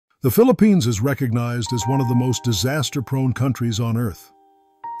The Philippines is recognized as one of the most disaster-prone countries on Earth.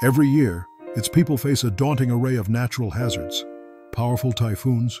 Every year, its people face a daunting array of natural hazards: powerful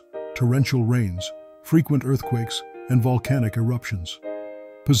typhoons, torrential rains, frequent earthquakes, and volcanic eruptions.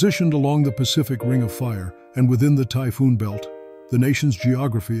 Positioned along the Pacific Ring of Fire and within the typhoon belt, the nation's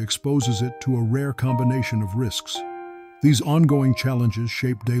geography exposes it to a rare combination of risks. These ongoing challenges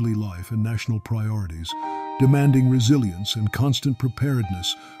shape daily life and national priorities, demanding resilience and constant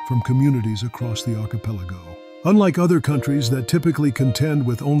preparedness from communities across the archipelago. Unlike other countries that typically contend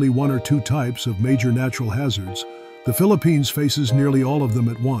with only one or two types of major natural hazards, the Philippines faces nearly all of them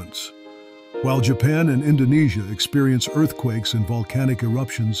at once. While Japan and Indonesia experience earthquakes and volcanic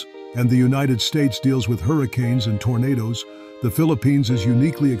eruptions, and the United States deals with hurricanes and tornadoes, the Philippines is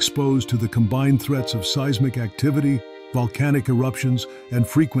uniquely exposed to the combined threats of seismic activity, volcanic eruptions, and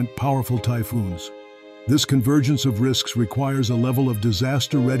frequent powerful typhoons. This convergence of risks requires a level of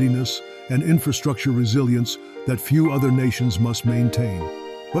disaster readiness and infrastructure resilience that few other nations must maintain.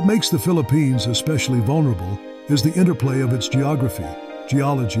 What makes the Philippines especially vulnerable is the interplay of its geography,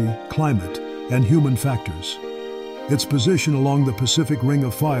 geology, climate, and human factors. Its position along the Pacific Ring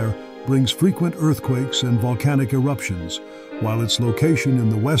of Fire brings frequent earthquakes and volcanic eruptions, while its location in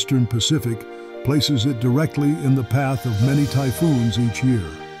the western Pacific places it directly in the path of many typhoons each year.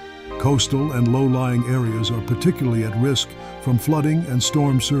 Coastal and low-lying areas are particularly at risk from flooding and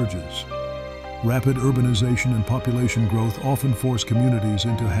storm surges. Rapid urbanization and population growth often force communities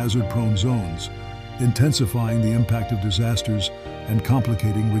into hazard-prone zones, intensifying the impact of disasters and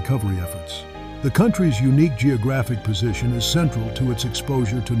complicating recovery efforts. The country's unique geographic position is central to its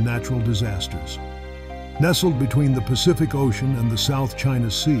exposure to natural disasters. Nestled between the Pacific Ocean and the South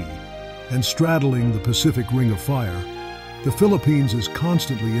China Sea, and straddling the Pacific Ring of Fire, the Philippines is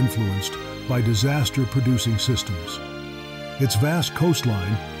constantly influenced by disaster-producing systems. Its vast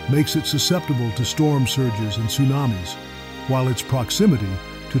coastline makes it susceptible to storm surges and tsunamis, while its proximity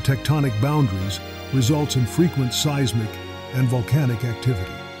to tectonic boundaries results in frequent seismic and volcanic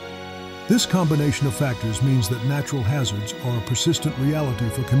activity. This combination of factors means that natural hazards are a persistent reality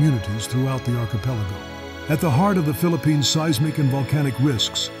for communities throughout the archipelago. At the heart of the Philippines' seismic and volcanic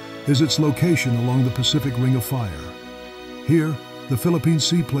risks is its location along the Pacific Ring of Fire. Here, the Philippine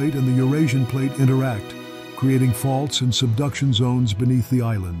Sea Plate and the Eurasian Plate interact, creating faults and subduction zones beneath the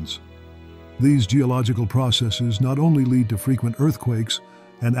islands. These geological processes not only lead to frequent earthquakes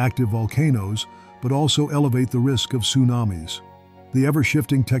and active volcanoes, but also elevate the risk of tsunamis. The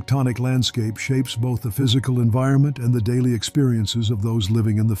ever-shifting tectonic landscape shapes both the physical environment and the daily experiences of those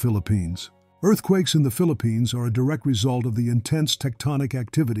living in the Philippines. Earthquakes in the Philippines are a direct result of the intense tectonic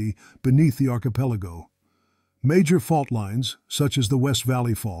activity beneath the archipelago. Major fault lines, such as the West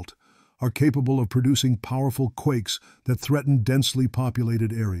Valley Fault, are capable of producing powerful quakes that threaten densely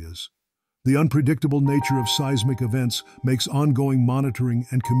populated areas. The unpredictable nature of seismic events makes ongoing monitoring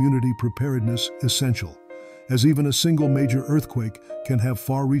and community preparedness essential, as even a single major earthquake can have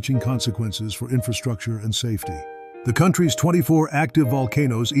far-reaching consequences for infrastructure and safety. The country's 24 active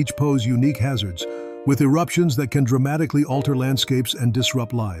volcanoes each pose unique hazards, with eruptions that can dramatically alter landscapes and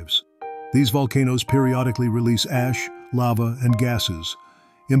disrupt lives. These volcanoes periodically release ash, lava, and gases,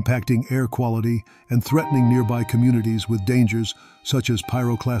 impacting air quality and threatening nearby communities with dangers such as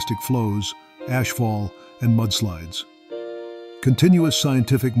pyroclastic flows, ashfall, and mudslides. Continuous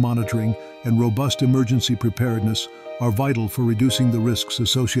scientific monitoring and robust emergency preparedness are vital for reducing the risks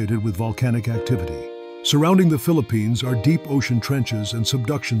associated with volcanic activity. Surrounding the Philippines are deep ocean trenches and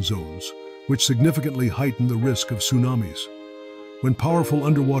subduction zones, which significantly heighten the risk of tsunamis. When powerful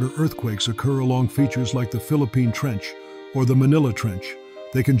underwater earthquakes occur along features like the Philippine Trench or the Manila Trench,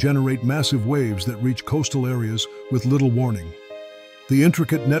 they can generate massive waves that reach coastal areas with little warning. The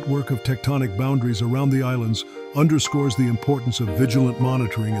intricate network of tectonic boundaries around the islands underscores the importance of vigilant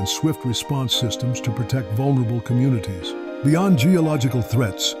monitoring and swift response systems to protect vulnerable communities. Beyond geological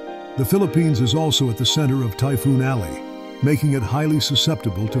threats, the Philippines is also at the center of Typhoon Alley, making it highly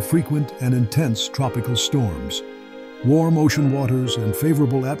susceptible to frequent and intense tropical storms. Warm ocean waters and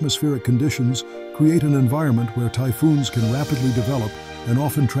favorable atmospheric conditions create an environment where typhoons can rapidly develop and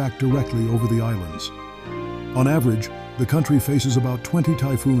often track directly over the islands. On average, the country faces about 20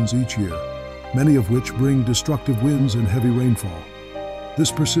 typhoons each year, many of which bring destructive winds and heavy rainfall.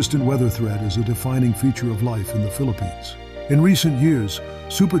 This persistent weather threat is a defining feature of life in the Philippines. In recent years,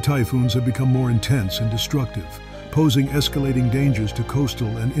 super typhoons have become more intense and destructive, posing escalating dangers to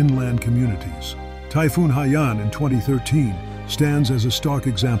coastal and inland communities. Typhoon Haiyan in 2013 stands as a stark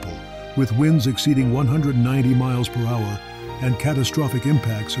example, with winds exceeding 190 miles per hour and catastrophic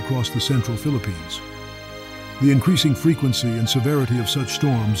impacts across the central Philippines. The increasing frequency and severity of such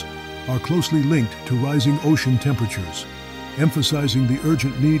storms are closely linked to rising ocean temperatures, emphasizing the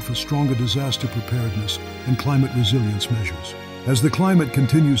urgent need for stronger disaster preparedness and climate resilience measures. As the climate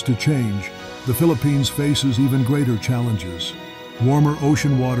continues to change, the Philippines faces even greater challenges. Warmer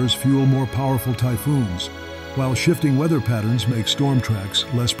ocean waters fuel more powerful typhoons, while shifting weather patterns make storm tracks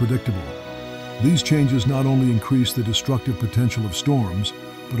less predictable. These changes not only increase the destructive potential of storms,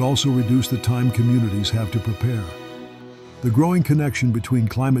 but also reduce the time communities have to prepare. The growing connection between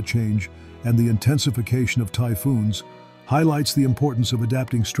climate change and the intensification of typhoons highlights the importance of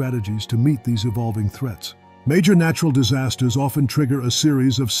adapting strategies to meet these evolving threats. Major natural disasters often trigger a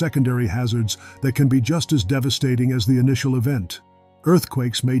series of secondary hazards that can be just as devastating as the initial event.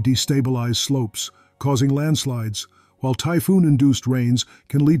 Earthquakes may destabilize slopes, causing landslides, while typhoon-induced rains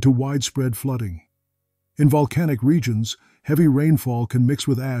can lead to widespread flooding. In volcanic regions, heavy rainfall can mix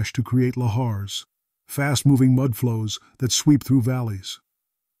with ash to create lahars, fast-moving mud flows that sweep through valleys.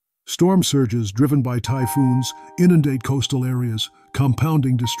 Storm surges driven by typhoons inundate coastal areas,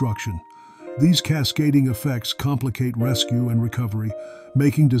 compounding destruction. These cascading effects complicate rescue and recovery,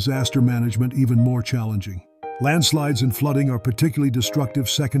 making disaster management even more challenging. Landslides and flooding are particularly destructive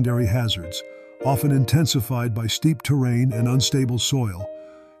secondary hazards, often intensified by steep terrain and unstable soil.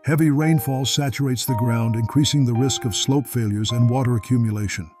 Heavy rainfall saturates the ground, increasing the risk of slope failures and water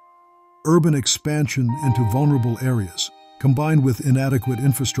accumulation. Urban expansion into vulnerable areas, combined with inadequate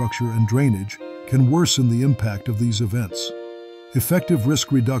infrastructure and drainage, can worsen the impact of these events. Effective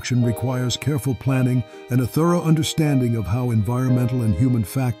risk reduction requires careful planning and a thorough understanding of how environmental and human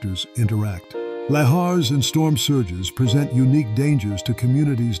factors interact. Lahars and storm surges present unique dangers to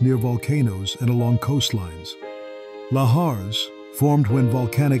communities near volcanoes and along coastlines. Lahars, formed when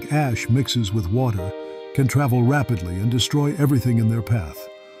volcanic ash mixes with water, can travel rapidly and destroy everything in their path.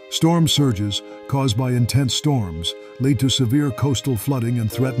 Storm surges, caused by intense storms, lead to severe coastal flooding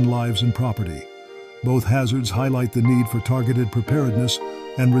and threaten lives and property. Both hazards highlight the need for targeted preparedness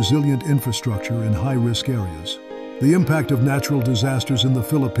and resilient infrastructure in high-risk areas. The impact of natural disasters in the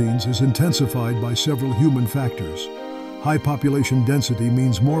Philippines is intensified by several human factors. High population density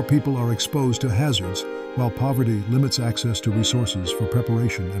means more people are exposed to hazards, while poverty limits access to resources for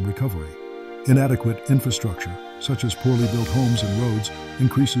preparation and recovery. Inadequate infrastructure, such as poorly built homes and roads,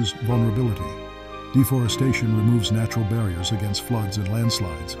 increases vulnerability. Deforestation removes natural barriers against floods and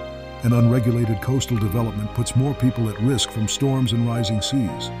landslides, and unregulated coastal development puts more people at risk from storms and rising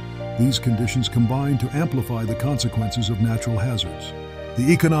seas. These conditions combine to amplify the consequences of natural hazards.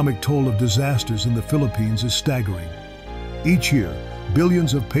 The economic toll of disasters in the Philippines is staggering. Each year,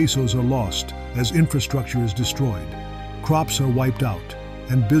 billions of pesos are lost as infrastructure is destroyed, crops are wiped out,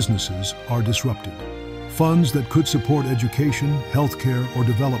 and businesses are disrupted. Funds that could support education, healthcare, or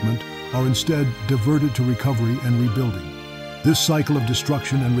development are instead diverted to recovery and rebuilding. This cycle of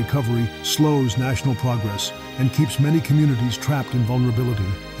destruction and recovery slows national progress and keeps many communities trapped in vulnerability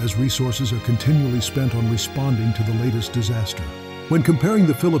as resources are continually spent on responding to the latest disaster. When comparing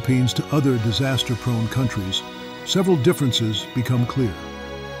the Philippines to other disaster-prone countries, several differences become clear.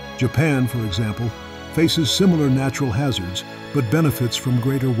 Japan, for example, faces similar natural hazards but benefits from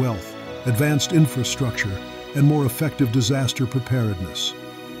greater wealth, advanced infrastructure, and more effective disaster preparedness.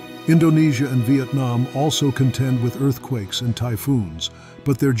 Indonesia and Vietnam also contend with earthquakes and typhoons,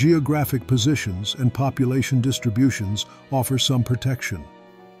 but their geographic positions and population distributions offer some protection.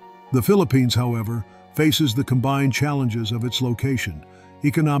 The Philippines, however, faces the combined challenges of its location,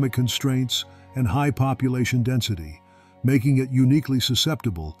 economic constraints, and high population density, making it uniquely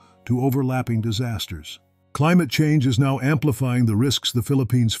susceptible to overlapping disasters. Climate change is now amplifying the risks the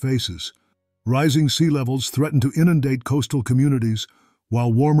Philippines faces. Rising sea levels threaten to inundate coastal communities,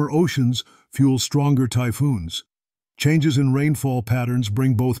 while warmer oceans fuel stronger typhoons. Changes in rainfall patterns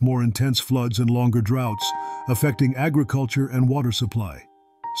bring both more intense floods and longer droughts, affecting agriculture and water supply.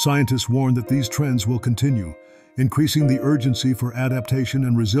 Scientists warn that these trends will continue, increasing the urgency for adaptation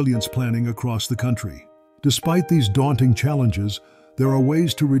and resilience planning across the country. Despite these daunting challenges, there are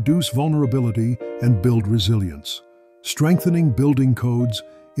ways to reduce vulnerability and build resilience. Strengthening building codes,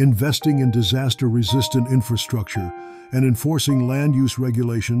 investing in disaster-resistant infrastructure, and enforcing land use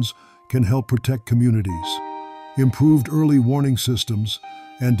regulations can help protect communities. Improved early warning systems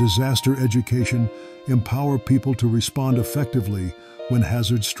and disaster education empower people to respond effectively when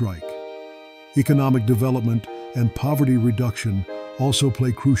hazards strike. Economic development and poverty reduction also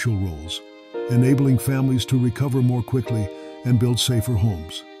play crucial roles, enabling families to recover more quickly and build safer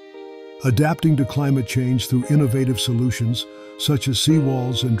homes. Adapting to climate change through innovative solutions, such as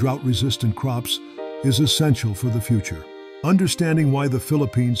seawalls and drought-resistant crops, is essential for the future. Understanding why the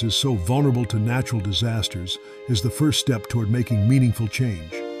Philippines is so vulnerable to natural disasters is the first step toward making meaningful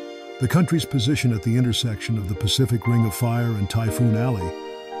change. The country's position at the intersection of the Pacific Ring of Fire and Typhoon Alley,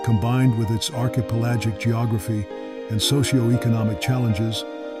 combined with its archipelagic geography and socio-economic challenges,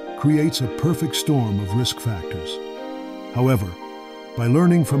 creates a perfect storm of risk factors. However, by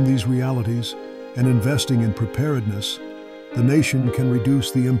learning from these realities and investing in preparedness, the nation can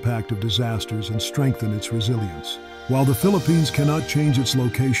reduce the impact of disasters and strengthen its resilience. While the Philippines cannot change its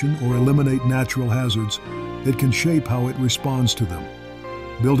location or eliminate natural hazards, it can shape how it responds to them.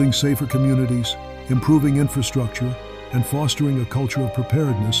 Building safer communities, improving infrastructure, and fostering a culture of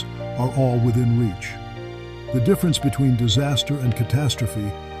preparedness are all within reach. The difference between disaster and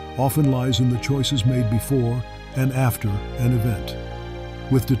catastrophe often lies in the choices made before and after an event.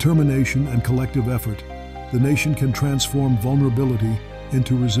 With determination and collective effort, the nation can transform vulnerability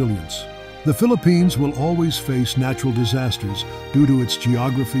into resilience. The Philippines will always face natural disasters due to its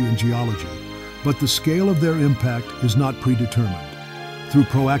geography and geology, but the scale of their impact is not predetermined. Through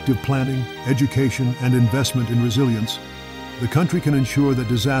proactive planning, education, and investment in resilience, the country can ensure that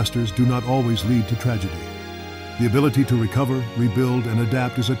disasters do not always lead to tragedy. The ability to recover, rebuild, and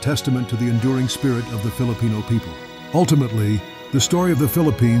adapt is a testament to the enduring spirit of the Filipino people. Ultimately, the story of the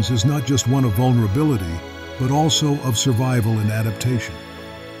Philippines is not just one of vulnerability, but also of survival and adaptation.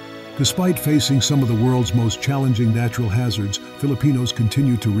 Despite facing some of the world's most challenging natural hazards, Filipinos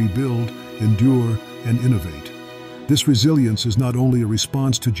continue to rebuild, endure, and innovate. This resilience is not only a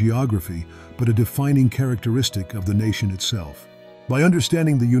response to geography, but a defining characteristic of the nation itself. By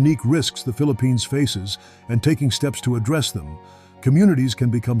understanding the unique risks the Philippines faces and taking steps to address them, communities can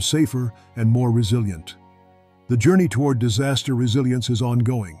become safer and more resilient. The journey toward disaster resilience is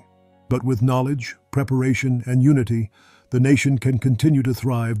ongoing, but with knowledge, preparation, and unity, the nation can continue to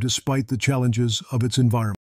thrive despite the challenges of its environment.